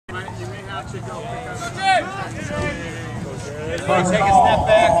Take a step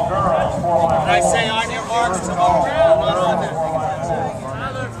back. When I say on your marks, come up two, not on that.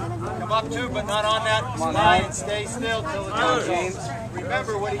 Come up two, but not on that line, and stay still till the time James.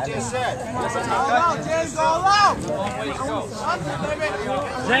 Remember what he just said. James, go out! Long way to go.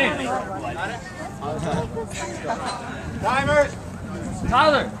 James. Timers.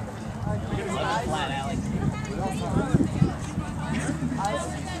 Tyler.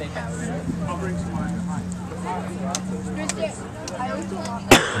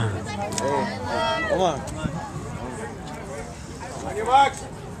 Come on. On your marks.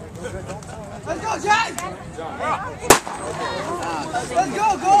 Let's go, James! Let's go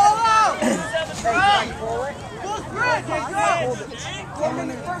all out! Go sprint, go! Come in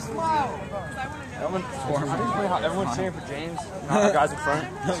the first mile. Everyone's cheering for James. Not the guys in front.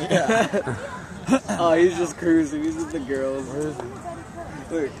 Yeah. Oh, he's just cruising. He's with the girls. Where is he?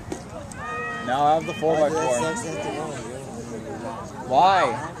 Look. Now I have the 4x4.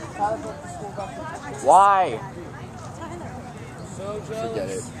 Why? Why? Forget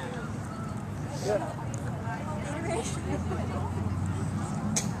it.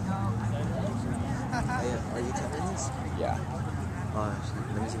 Are you telling this? Yeah. Oh,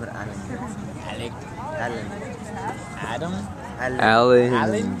 let me see what Adam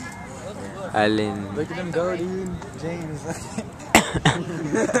Alan. Look at him go, dude. James.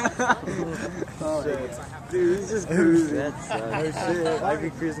 Oh, shit. Dude, he's just cruising. Oh, shit. I'd be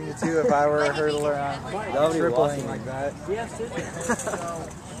cruising it too if I were a hurdler on tripling like that.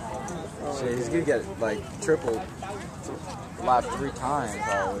 Shit, he's gonna get like triple lap 3 times,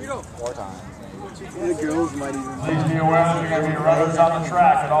 probably 4 times. The girls might even. Please be aware that there are going to be runners on the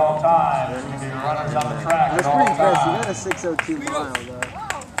track at all times. There's going to be runners on the track at all times. That's pretty impressive. You got a 6:02 mile,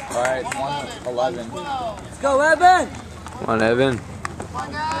 though. Alright, 1:11. Let's go, Evan! Come on, Evan.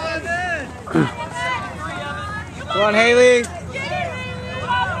 Come on, Haley.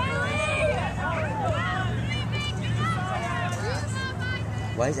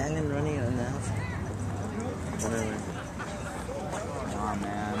 Why is Alan running on the house? Nah,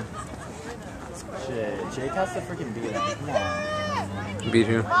 man. Shit, Jake has to freaking beat him. Come on. Beat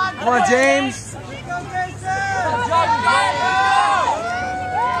who? Come on, James.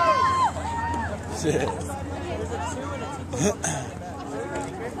 Shit.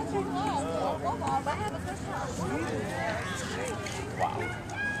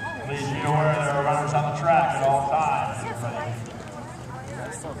 Please be aware there are runners on the track at all times.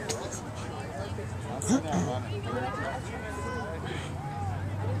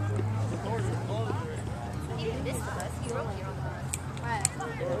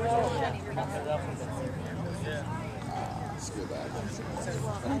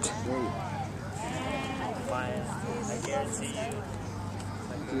 I guarantee you.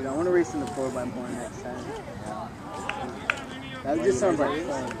 Dude, I want to race in the 4x4 next time. That just sounds like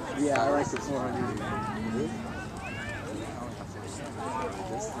fun. Yeah, I like the 400.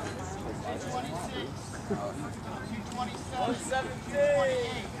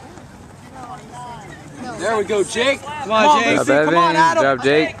 There we go, Jake. Come on, Jake. Job, Evan. Come on, Adam. Job,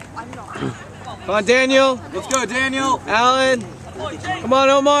 Jake. Come on, Daniel. Let's go, Daniel. Alan. Come on,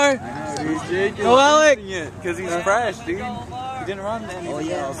 Omar. Go, Alec. Because he's fresh, dude. He didn't run anything. Oh,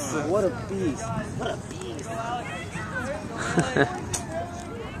 yeah. else. What a beast. What a beast.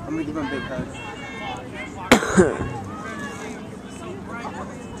 I'm going to give him a big hug.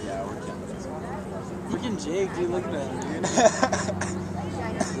 Freaking Jake, dude. Look at him, dude.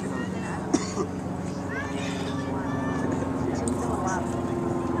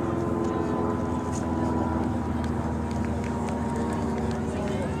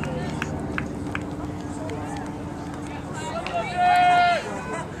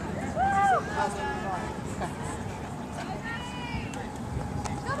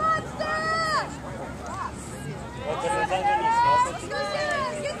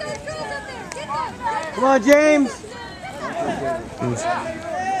 Come on, James.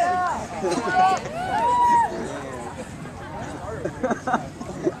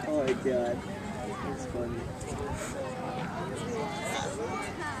 Oh my god. That's funny.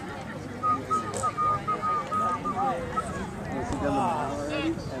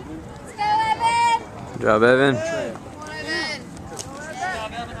 Good job, Evan.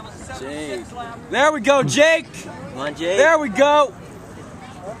 Jake. There we go, Jake. Come on, Jake. There we go.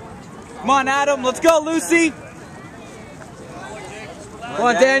 Come on, Adam. Let's go, Lucy. Come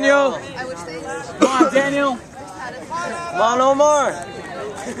on, Daniel. Come on, Daniel. Come on, Omar.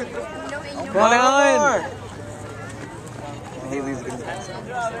 Come on, Alan. Haley's gonna pass.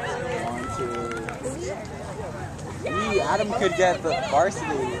 1, 2. Maybe Adam could get the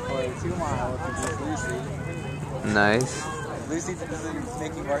varsity for 2 mile if he beats Lucy. Nice. Lucy isn't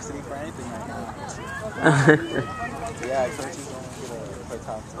making varsity for anything right now. Yeah, coaches only get to play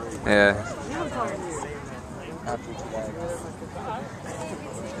top 3. Yeah. After today.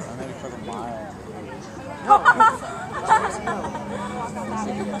 Or maybe for the mile.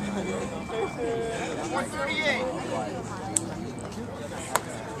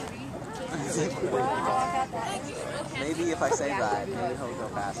 Maybe if I say that, maybe he'll go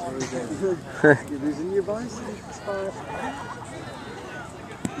faster. You're losing your varsity spot.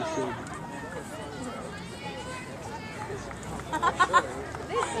 You should.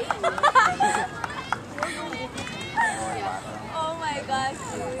 Oh my gosh.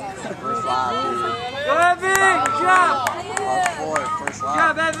 First lap, dude. Go Evan! Good job! First lap.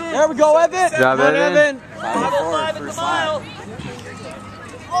 Job, Evan! There we go, Evan! Job, Evan. 5:04, first lap.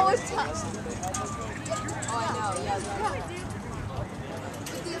 Oh, it's tough. Oh, I know. Yeah.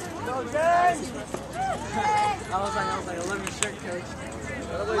 Go, James! I was like, I love your shirt, coach.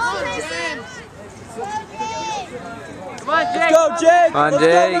 Come on, Jake! Let's go, Jake! Come on,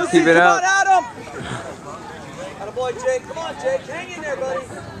 Jake. Keep it up. Come on, Adam! Attaboy, Jake. Come on, Jake. Hang in there, buddy.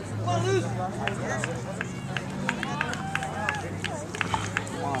 Come on, Luce.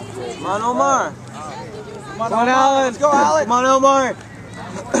 Come on, Omar. Come on, Alan. Let's go, Alec. Come on, Omar.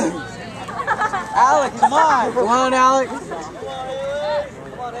 Alec, come on. Come on, Alec. Come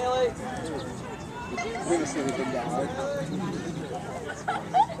on, Alec. We're going to see the big guy.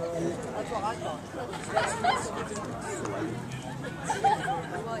 That's what I thought.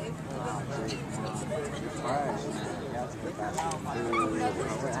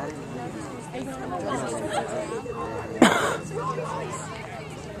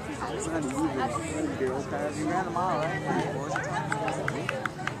 It's not even girls pass. You ran a mile, right?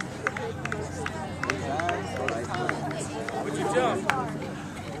 What'd you jump? I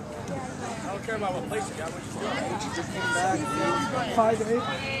don't care about what place you got. What'd you jump? You just came back. 5'8".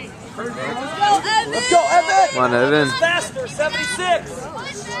 Let's go, Evan! Come on, Evan. Faster, 76!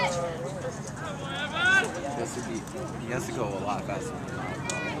 He has to go a lot faster than the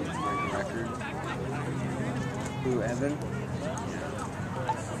record. Who, Evan?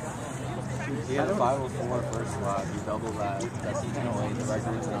 He had a 5:04 first lap. He doubled that. That's 10:08. The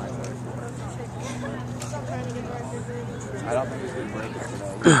record is 9:34. I don't think he's going to break it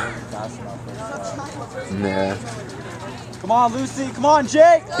today. He's really fast enough first lap. Yeah. Come on, Lucy. Come on,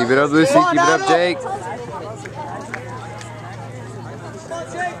 Jake. Keep it up, Lucy. Keep it up, Jake. Come on,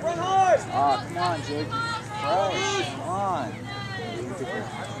 Jake. Run hard. Ah, come on, Jake. Fresh. Come on.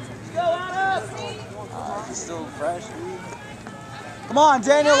 Go, Adam. He's still fresh, dude. Come on,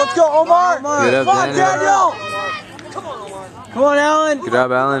 Daniel. Let's go, Omar. Good up, Come on, Daniel. Come on, Omar. Come on, Alan. Good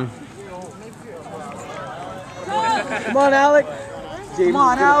job, Alan. Come on, Alec. Come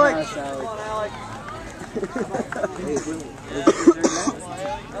on, Alec. Come on, Alec.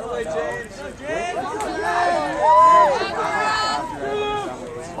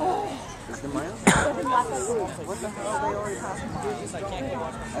 What the hell? They already passed me.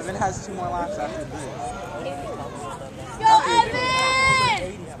 Evan has 2 more laps after this. Go, Evan!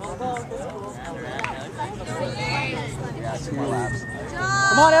 Yeah, 2 more laps.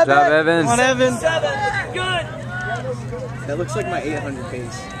 Come on, Evan. Good job, Evan. Come on, Evan. 7. Good. That looks like my 800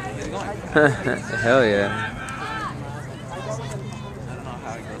 pace. Hell yeah.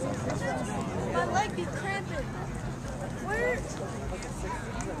 My leg is cramping. Where?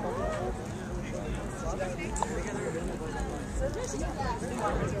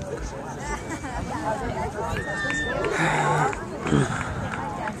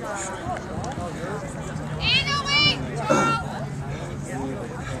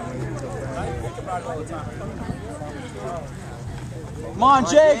 Come on,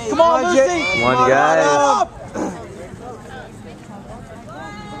 Jake. Come on, Lucy. Come on, guys.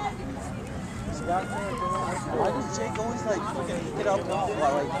 Why does Jake always like get up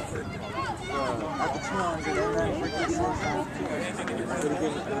at the 200 and then freaking slows down?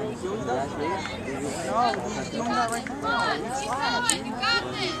 No, he's doing that right now.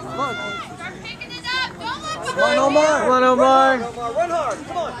 Look. Come on, Omar. Come on, Omar. Run hard.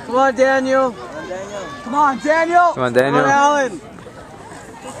 Come on. Come on, Daniel. Come on, Daniel. Come on, Daniel. Come on, Alan.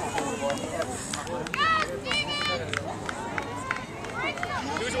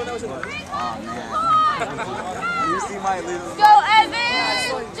 Oh, man. Lucy might lose. Go,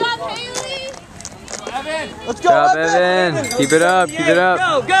 Evan! Jump, Haley! Let's go, Good job, Evan. Keep it up. Keep it up.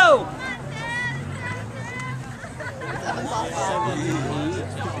 Go, go.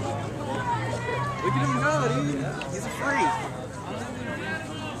 Look at him go, dude. He's a freak.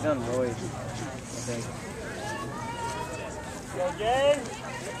 He's on roids, I think.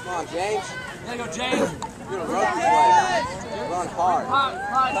 Come on, James. There you go, James. You're gonna run this way. Run hard.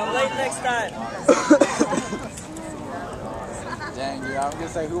 Come late next time. Dang, dude, I'm gonna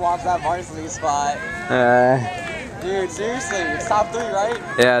say, who wants that varsity spot? Dude, seriously, it's top 3, right?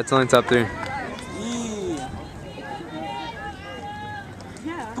 Yeah, it's only top 3. Eee.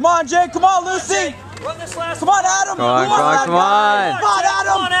 Come on, Jake. Come on, Lucy. Run this last Come on, Adam. Come on, come on, come on. Come on,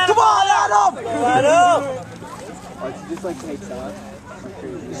 Adam. Come on, Adam. Adam. Oh, it's just like takes off.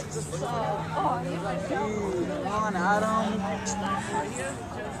 Come on, Adam.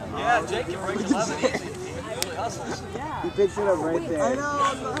 Yeah, Jake can break 11 easy. He really hustles. He picks it up right there. I know,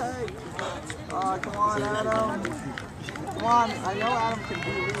 what the heck? Oh, come on, Adam. Come on, I know Adam can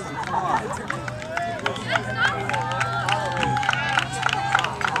do it. Come on.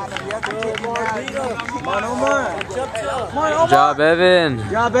 Adam, you have to get more. Come on, Omar. Come on, Omar. Good job, Evan.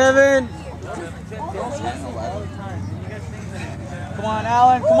 Good job, Evan. Come on,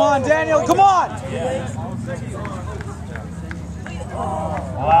 Alan. Come on, Daniel. Come on.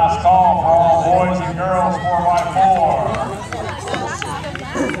 Last call for all boys and girls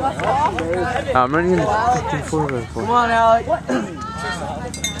 4x4. I'm running in 4x4. Come on, Alec.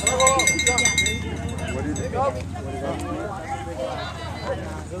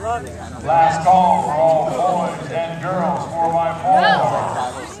 Last call for all boys and girls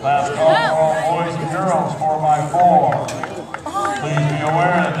 4x4. Last call for all boys and girls 4x4. Please be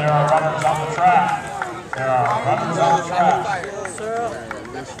aware that there are runners on the track. There are runners on the track.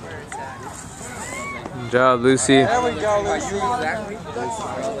 Good job, Lucy. There we go, Lucy.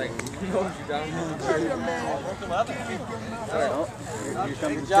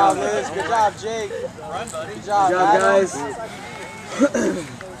 Good job, Liz. Good job, Jake. Good job, guys.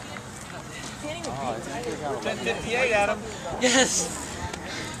 10:58, Adam. Yes.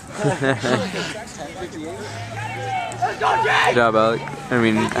 Good job, Alec. I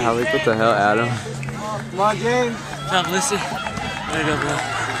mean, Alec, what the hell, Adam? Come on, James. Good job, Lucy. Way to go, bro.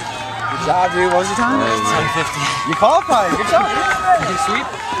 Good job, dude. What was your time? 10:50. You qualified. Good job. You can sweep?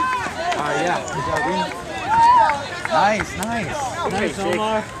 Yeah. Good job, dude. Nice. Nice,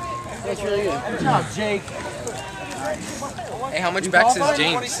 Omar. That's really good. Good job, Jake. Hey, how much backs is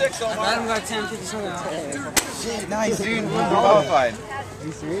James? Adam got 10:57. Nice, dude. You qualified.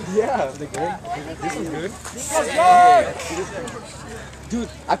 You serious? Yeah. Is it good? This is good. Dude,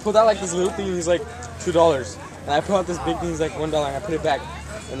 I pulled out like this little thing and he's like $2. And I pulled out this big thing, he's like $1, and I put it back.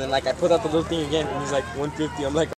 And then like I pulled out the little thing again and he's like $1.50. I'm like,